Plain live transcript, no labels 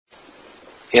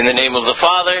In the name of the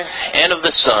Father, and of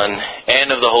the Son,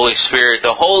 and of the Holy Spirit,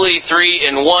 the Holy Three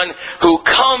in One, who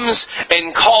comes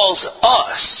and calls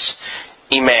us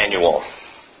Emmanuel.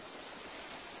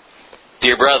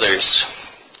 Dear brothers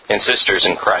and sisters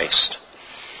in Christ,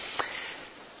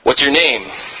 what's your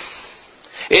name?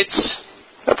 It's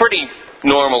a pretty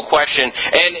normal question,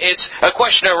 and it's a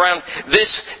question around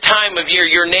this time of year.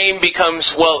 Your name becomes,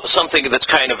 well, something that's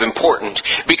kind of important,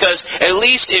 because at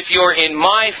least if you're in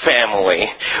my family,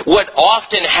 what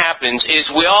often happens is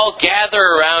we all gather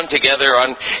around together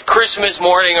on Christmas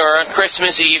morning or on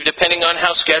Christmas Eve, depending on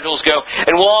how schedules go,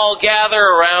 and we'll all gather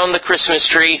around the Christmas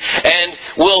tree, and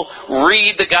we'll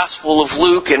read the Gospel of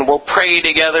Luke, and we'll pray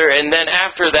together, and then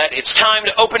after that, it's time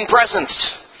to open presents.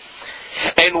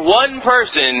 And one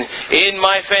person in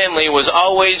my family was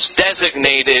always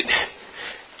designated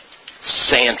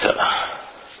Santa.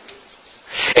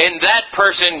 And that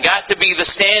person got to be the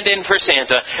stand-in for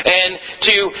Santa and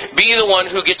to be the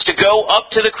one who gets to go up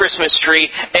to the Christmas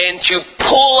tree and to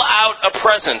pull out a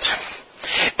present.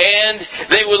 And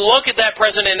they would look at that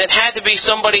present, and it had to be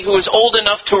somebody who was old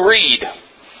enough to read.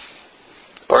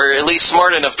 Or at least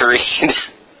smart enough to read.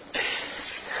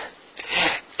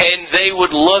 And they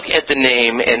would look at the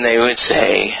name and they would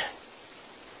say,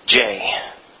 Jay.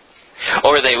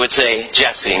 Or they would say,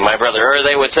 Jesse, my brother. Or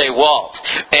they would say, Walt.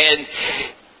 And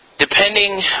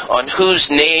depending on whose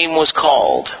name was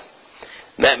called,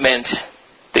 that meant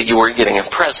that you were getting a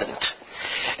present.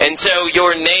 And so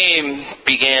your name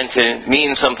began to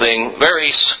mean something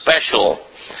very special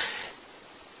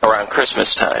around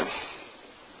Christmas time.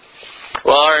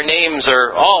 Well, our names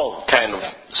are all kind of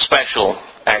special,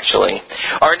 actually.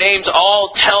 Our names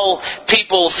all tell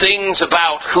people things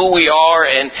about who we are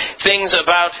and things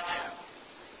about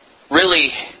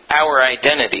really our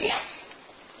identity.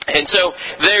 And so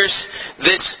there's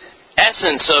this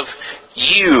essence of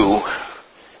you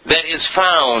that is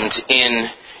found in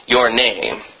your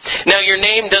name. Now, your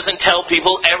name doesn't tell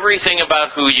people everything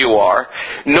about who you are,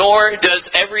 nor does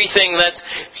everything that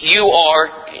you are,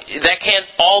 that can't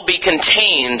all be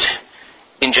contained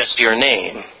in just your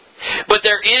name. But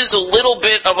there is a little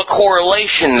bit of a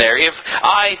correlation there. If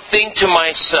I think to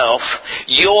myself,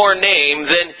 your name,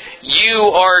 then you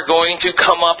are going to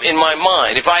come up in my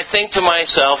mind. If I think to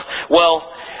myself,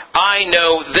 well, I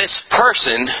know this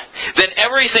person, then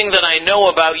everything that I know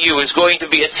about you is going to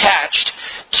be attached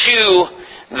to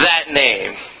that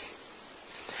name.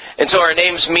 And so our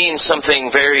names mean something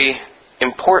very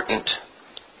important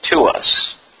to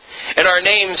us. And our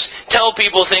names tell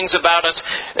people things about us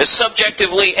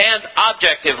subjectively and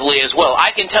objectively as well.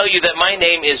 I can tell you that my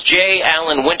name is J.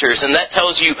 Allen Winters, and that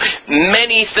tells you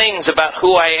many things about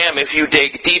who I am if you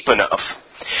dig deep enough.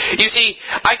 You see,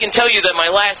 I can tell you that my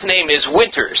last name is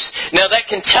Winters. Now that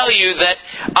can tell you that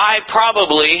I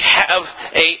probably have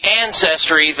an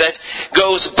ancestry that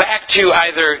goes back to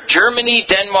either Germany,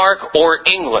 Denmark, or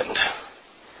England.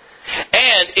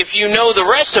 And if you know the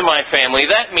rest of my family,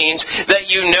 that means that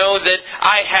you know that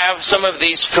I have some of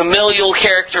these familial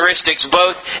characteristics,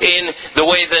 both in the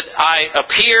way that I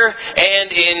appear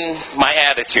and in my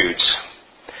attitudes.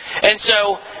 And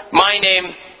so, my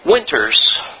name, Winters,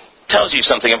 tells you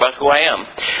something about who I am.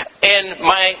 And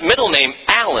my middle name,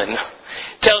 Allen,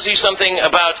 tells you something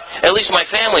about, at least my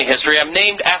family history. I'm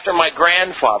named after my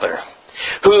grandfather,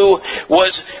 who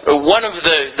was one of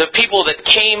the people that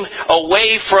came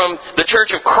away from the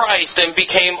Church of Christ and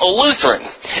became a Lutheran.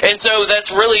 And so that's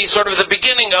really sort of the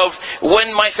beginning of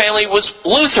when my family was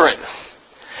Lutheran.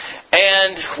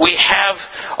 And we have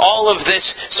all of this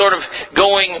sort of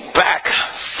going back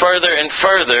further and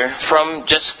further from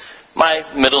just my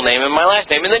middle name and my last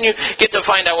name. And then you get to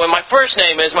find out what my first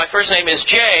name is. My first name is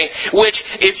Jay, which,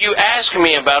 if you ask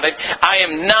me about it, I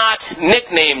am not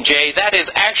nicknamed Jay. That is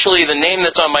actually the name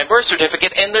that's on my birth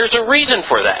certificate, and there's a reason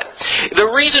for that. The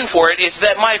reason for it is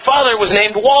that my father was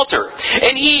named Walter,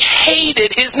 and he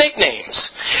hated his nicknames.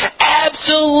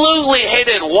 Absolutely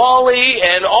hated Wally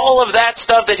and all of that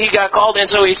stuff that he got called, and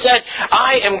so he said,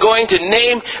 I am going to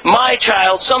name my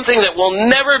child something that will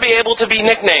never be able to be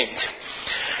nicknamed.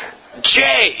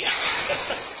 J.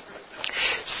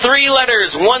 3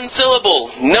 letters, 1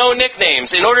 syllable, no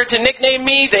nicknames. In order to nickname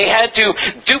me, they had to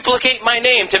duplicate my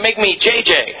name to make me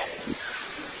JJ.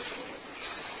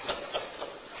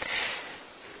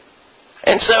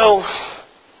 And so,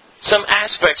 some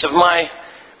aspects of my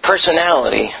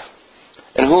personality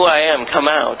and who I am come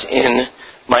out in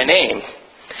my name.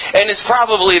 And it's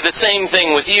probably the same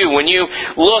thing with you when you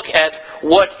look at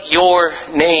what your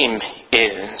name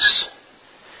is.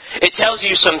 It tells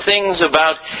you some things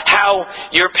about how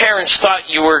your parents thought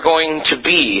you were going to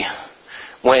be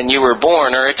when you were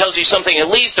born, or it tells you something at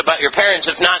least about your parents,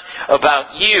 if not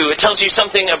about you. It tells you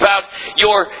something about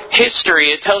your history.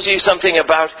 It tells you something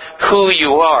about who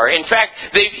you are. In fact,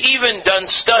 they've even done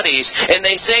studies, and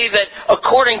they say that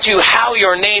according to how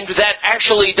you're named, that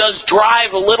actually does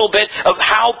drive a little bit of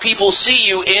how people see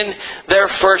you in their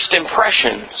first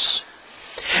impressions.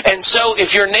 And so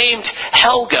if you're named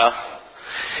Helga,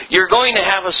 you're going to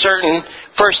have a certain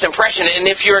first impression. And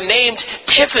if you're named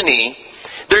Tiffany,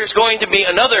 there's going to be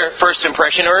another first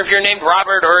impression. Or if you're named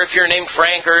Robert, or if you're named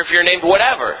Frank, or if you're named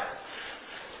whatever.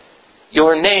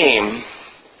 Your name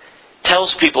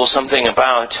tells people something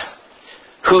about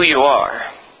who you are,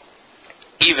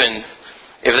 even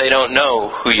if they don't know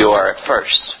who you are at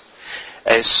first.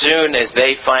 As soon as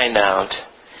they find out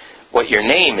what your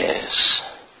name is,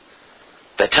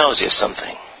 that tells you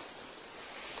something.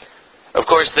 Of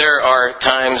course, there are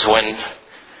times when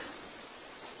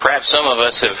perhaps some of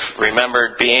us have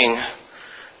remembered being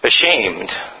ashamed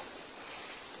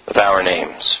of our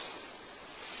names.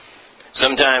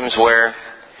 Sometimes where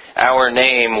our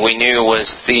name we knew was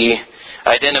the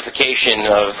identification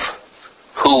of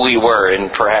who we were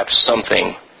and perhaps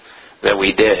something that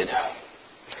we did.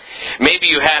 Maybe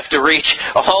you have to reach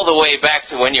all the way back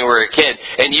to when you were a kid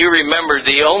and you remember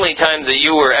the only times that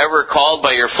you were ever called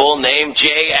by your full name,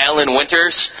 J. Allen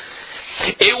Winters.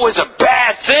 It was a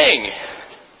bad thing.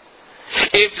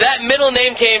 If that middle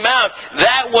name came out,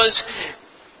 that was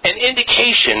an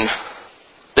indication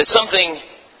that something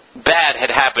bad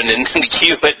had happened and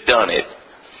you had done it.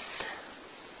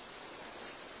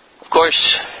 Of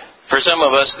course, for some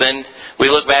of us, then, we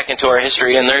look back into our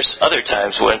history and there's other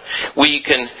times when we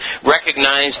can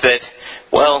recognize that,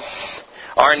 well,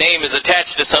 our name is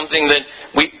attached to something that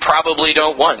we probably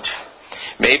don't want.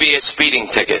 Maybe a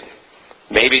speeding ticket.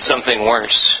 Maybe something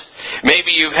worse.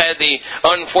 Maybe you've had the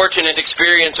unfortunate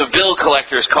experience of bill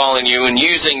collectors calling you and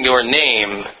using your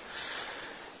name.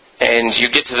 And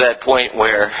you get to that point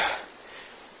where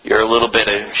you're a little bit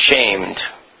ashamed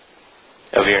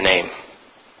of your name.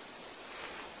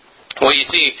 Well, you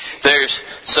see, there's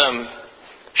some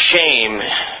shame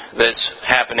that's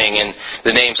happening in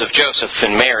the names of Joseph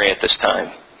and Mary at this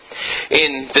time.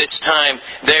 In this time,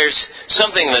 there's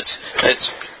something that's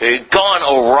gone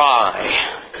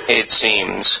awry, it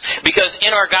seems. Because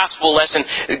in our gospel lesson,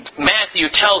 Matthew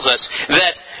tells us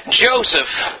that Joseph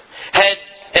had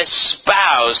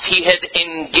espoused, he had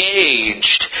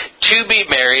engaged to be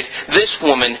married this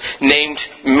woman named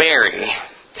Mary.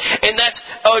 And that's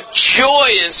a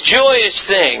joyous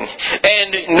thing.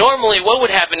 And normally what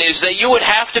would happen is that you would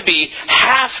have to be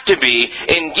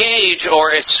engaged,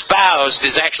 or espoused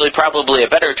is actually probably a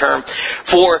better term,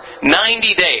 for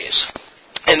 90 days.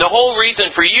 And the whole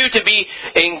reason for you to be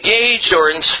engaged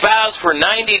or espoused for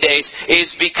 90 days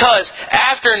is because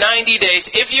after 90 days,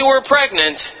 if you were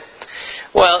pregnant,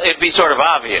 well, it'd be sort of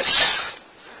obvious.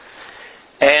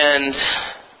 And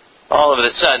all of a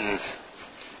sudden,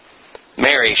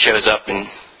 Mary shows up and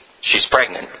she's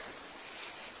pregnant.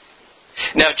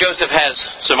 Now, Joseph has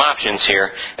some options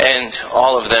here, and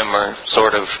all of them are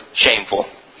sort of shameful.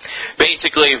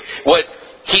 Basically, what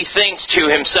he thinks to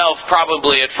himself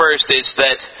probably at first is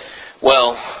that,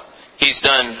 well, he's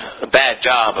done a bad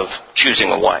job of choosing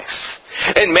a wife.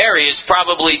 And Mary is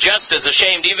probably just as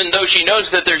ashamed, even though she knows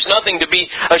that there's nothing to be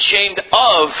ashamed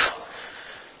of.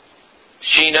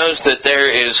 She knows that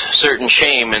there is certain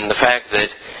shame in the fact that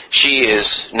she is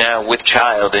now with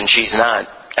child and she's not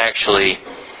actually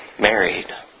married.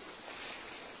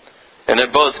 And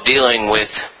they're both dealing with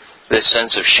this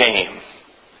sense of shame.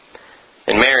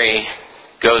 And Mary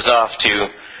goes off to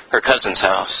her cousin's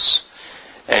house.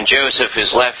 And Joseph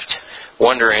is left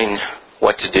wondering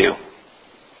what to do.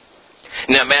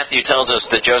 Now, Matthew tells us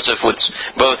that Joseph was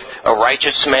both a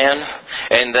righteous man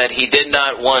and that he did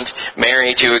not want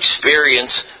Mary to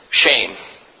experience shame.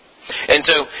 And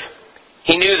so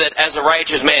he knew that as a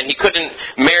righteous man, he couldn't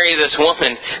marry this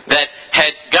woman that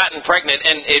had gotten pregnant,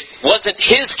 and it wasn't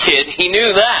his kid. He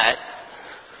knew that.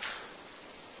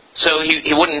 So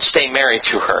he wouldn't stay married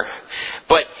to her.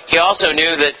 But he also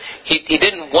knew that he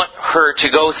didn't want her to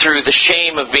go through the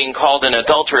shame of being called an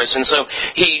adulteress. And so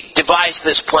he devised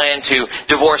this plan to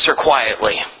divorce her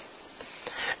quietly.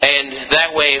 And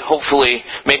that way, hopefully,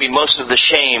 maybe most of the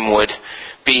shame would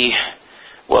be,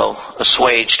 well,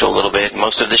 assuaged a little bit.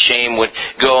 Most of the shame would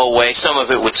go away. Some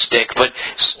of it would stick, but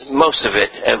most of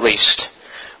it, at least,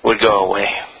 would go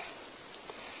away.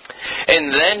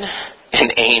 And then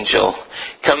an angel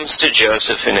comes to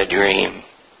Joseph in a dream.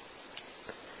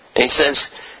 And he says,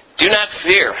 "Do not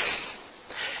fear."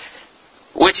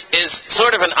 Which is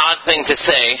sort of an odd thing to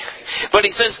say. But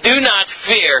he says, "Do not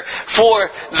fear,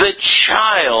 for the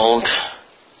child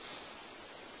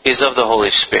is of the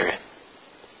Holy Spirit.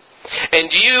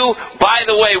 And you, by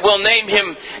the way, will name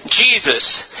him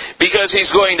Jesus because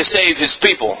he's going to save his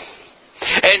people.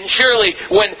 And surely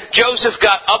when Joseph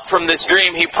got up from this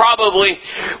dream, he probably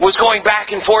was going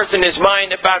back and forth in his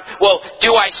mind about, well,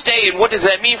 do I stay? And what does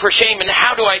that mean for shame? And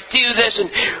how do I do this?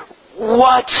 And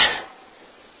what?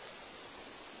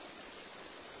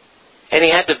 And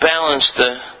he had to balance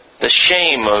the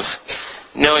shame of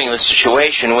knowing the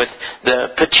situation with the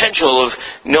potential of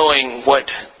knowing what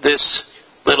this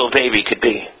little baby could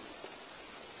be.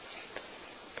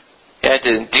 He had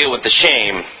to deal with the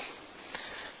shame,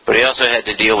 but he also had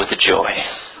to deal with the joy.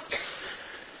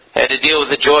 He had to deal with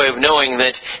the joy of knowing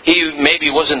that he maybe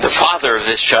wasn't the father of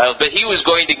this child, but he was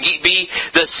going to be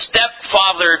the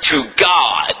stepfather to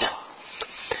God,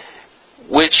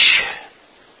 which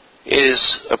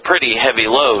is a pretty heavy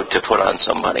load to put on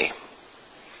somebody.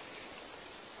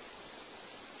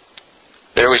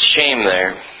 There was shame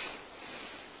there.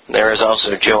 There is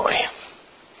also joy.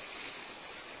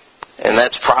 And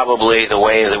that's probably the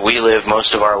way that we live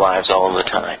most of our lives all the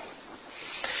time.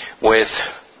 With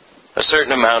a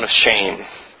certain amount of shame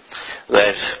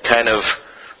that kind of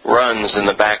runs in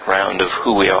the background of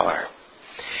who we are.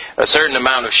 A certain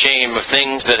amount of shame of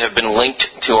things that have been linked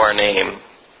to our name.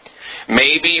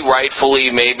 Maybe rightfully,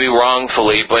 maybe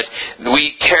wrongfully, but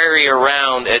we carry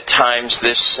around at times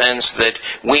this sense that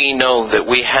we know that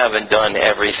we haven't done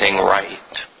everything right.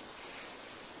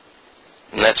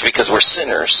 And that's because we're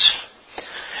sinners.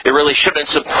 It really shouldn't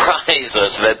surprise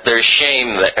us that there's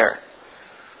shame there.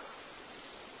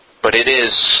 But it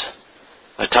is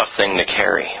a tough thing to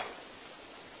carry.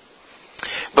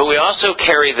 But we also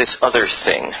carry this other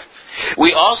thing.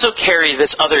 We also carry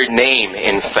this other name,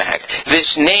 in fact.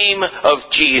 This name of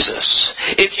Jesus.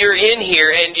 If you're in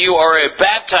here and you are a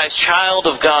baptized child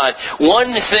of God,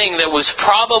 one thing that was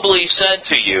probably said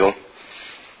to you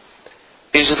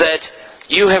is that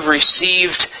you have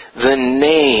received the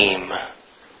name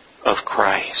of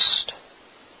Christ.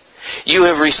 You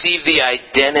have received the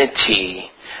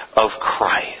identity of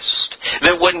Christ.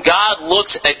 That when God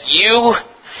looks at you,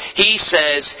 he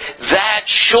says, that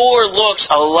sure looks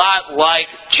a lot like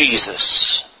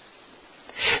Jesus.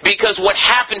 Because what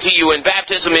happened to you in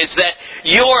baptism is that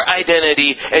your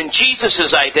identity and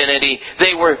Jesus' identity,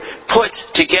 they were put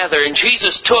together. And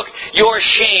Jesus took your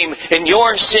shame and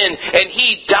your sin, and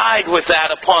he died with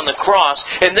that upon the cross.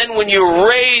 And then when you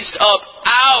raised up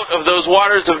out of those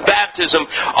waters of baptism,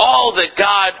 all that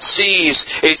God sees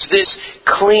is this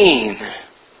clean,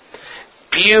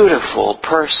 beautiful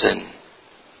person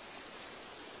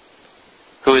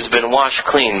who has been washed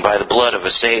clean by the blood of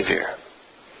a Savior.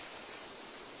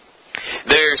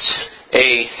 There's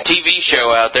a TV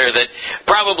show out there that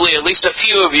probably at least a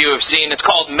few of you have seen. It's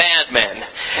called Mad Men.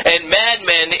 And Mad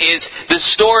Men is the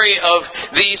story of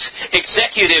these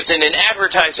executives in an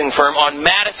advertising firm on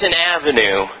Madison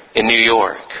Avenue in New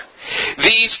York.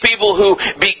 These people who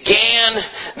began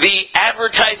the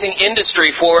advertising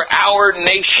industry for our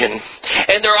nation.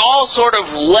 And they're all sort of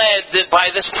led by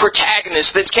this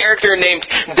protagonist, this character named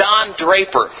Don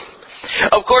Draper.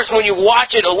 Of course, when you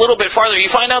watch it a little bit farther, you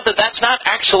find out that that's not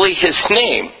actually his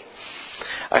name.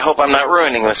 I hope I'm not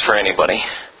ruining this for anybody.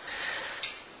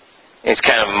 It's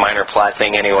kind of a minor plot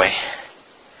thing anyway.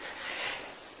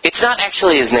 It's not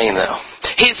actually his name, though.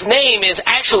 His name is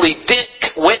actually Dick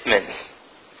Whitman.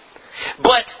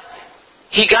 But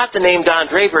he got the name Don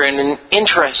Draper in an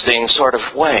interesting sort of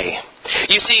way.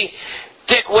 You see,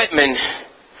 Dick Whitman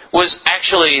was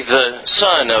actually the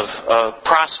son of a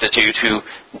prostitute who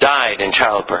died in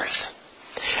childbirth.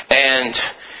 And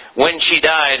when she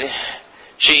died,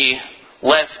 she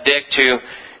left Dick to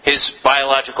his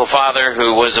biological father,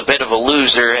 who was a bit of a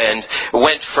loser, and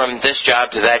went from this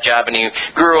job to that job, and he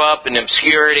grew up in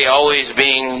obscurity, always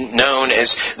being known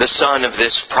as the son of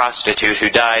this prostitute who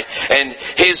died. And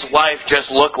his life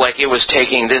just looked like it was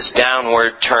taking this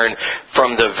downward turn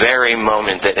from the very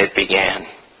moment that it began.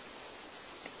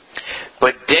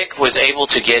 But Dick was able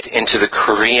to get into the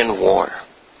Korean War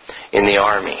in the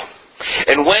Army.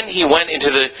 And when he went into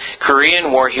the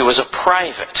Korean War, he was a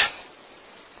private.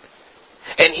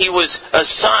 And he was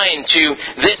assigned to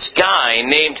this guy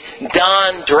named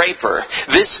Don Draper,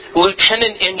 this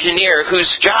lieutenant engineer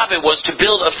whose job it was to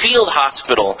build a field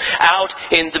hospital out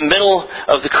in the middle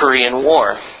of the Korean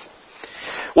War.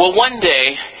 Well, one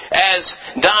day, as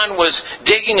Don was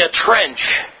digging a trench,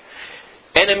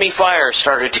 enemy fire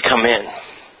started to come in.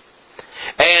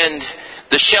 And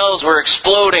the shells were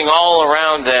exploding all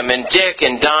around them, and Dick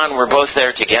and Don were both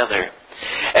there together.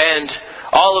 And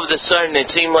all of a sudden, it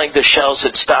seemed like the shells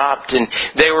had stopped, and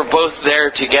they were both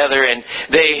there together, and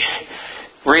they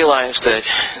realized that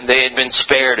they had been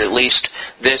spared at least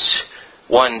this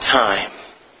one time.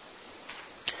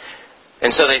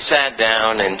 And so they sat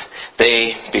down and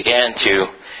they began to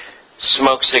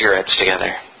smoke cigarettes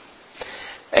together.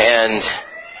 And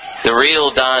the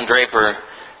real Don Draper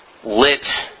lit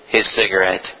his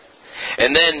cigarette.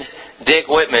 And then Dick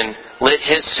Whitman lit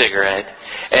his cigarette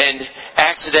and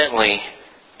accidentally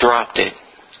dropped it.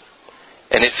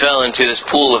 And it fell into this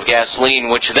pool of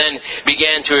gasoline, which then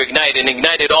began to ignite and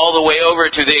ignited all the way over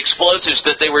to the explosives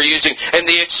that they were using. And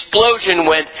the explosion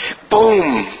went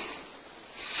boom.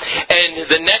 And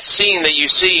the next scene that you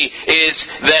see is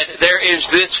that there is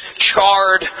this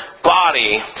charred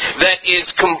body that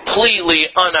is completely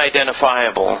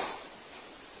unidentifiable.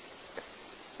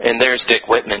 And there's Dick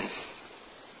Whitman.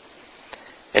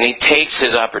 And he takes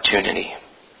his opportunity.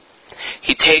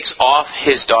 He takes off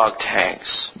his dog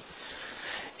tags.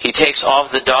 He takes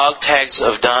off the dog tags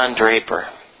of Don Draper.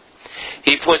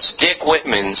 He puts Dick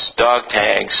Whitman's dog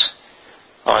tags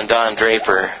on Don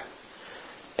Draper.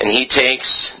 And he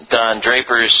takes Don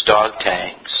Draper's dog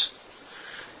tags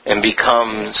and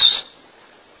becomes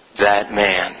that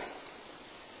man.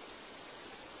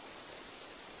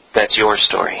 That's your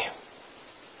story.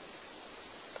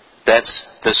 That's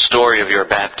the story of your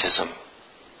baptism.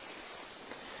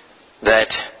 That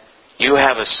you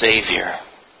have a Savior.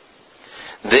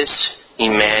 This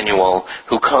Emmanuel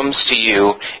who comes to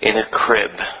you in a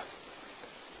crib.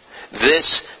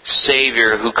 This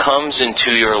Savior who comes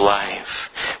into your life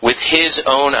with His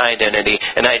own identity,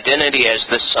 an identity as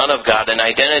the Son of God, an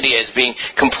identity as being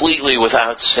completely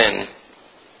without sin.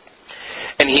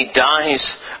 And He dies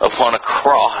upon a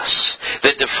cross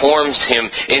that deforms Him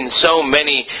in so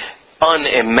many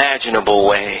unimaginable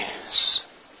ways.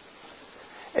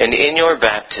 And in your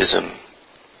baptism,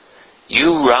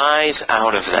 you rise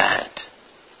out of that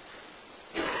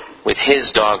with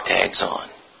His dog tags on,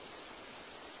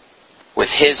 with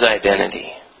His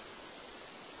identity.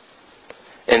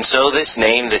 And so this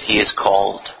name that He is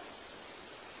called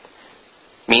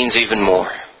means even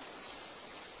more.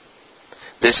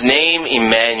 This name,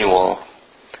 Emmanuel,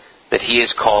 that He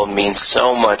is called means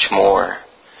so much more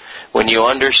when you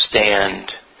understand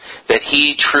that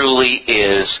He truly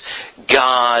is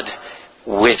God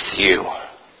with you.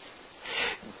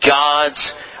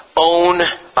 God's own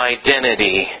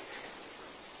identity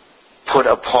put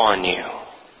upon you.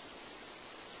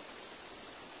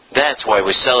 That's why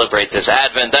we celebrate this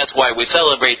Advent. That's why we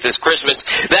celebrate this Christmas.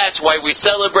 That's why we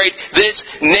celebrate this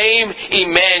name,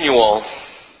 Emmanuel.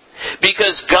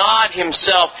 Because God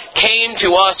Himself came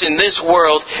to us in this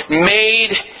world,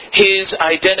 made His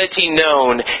identity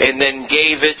known, and then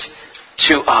gave it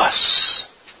to us.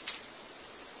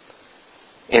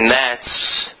 And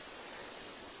that's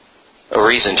a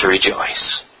reason to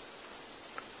rejoice.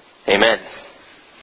 Amen.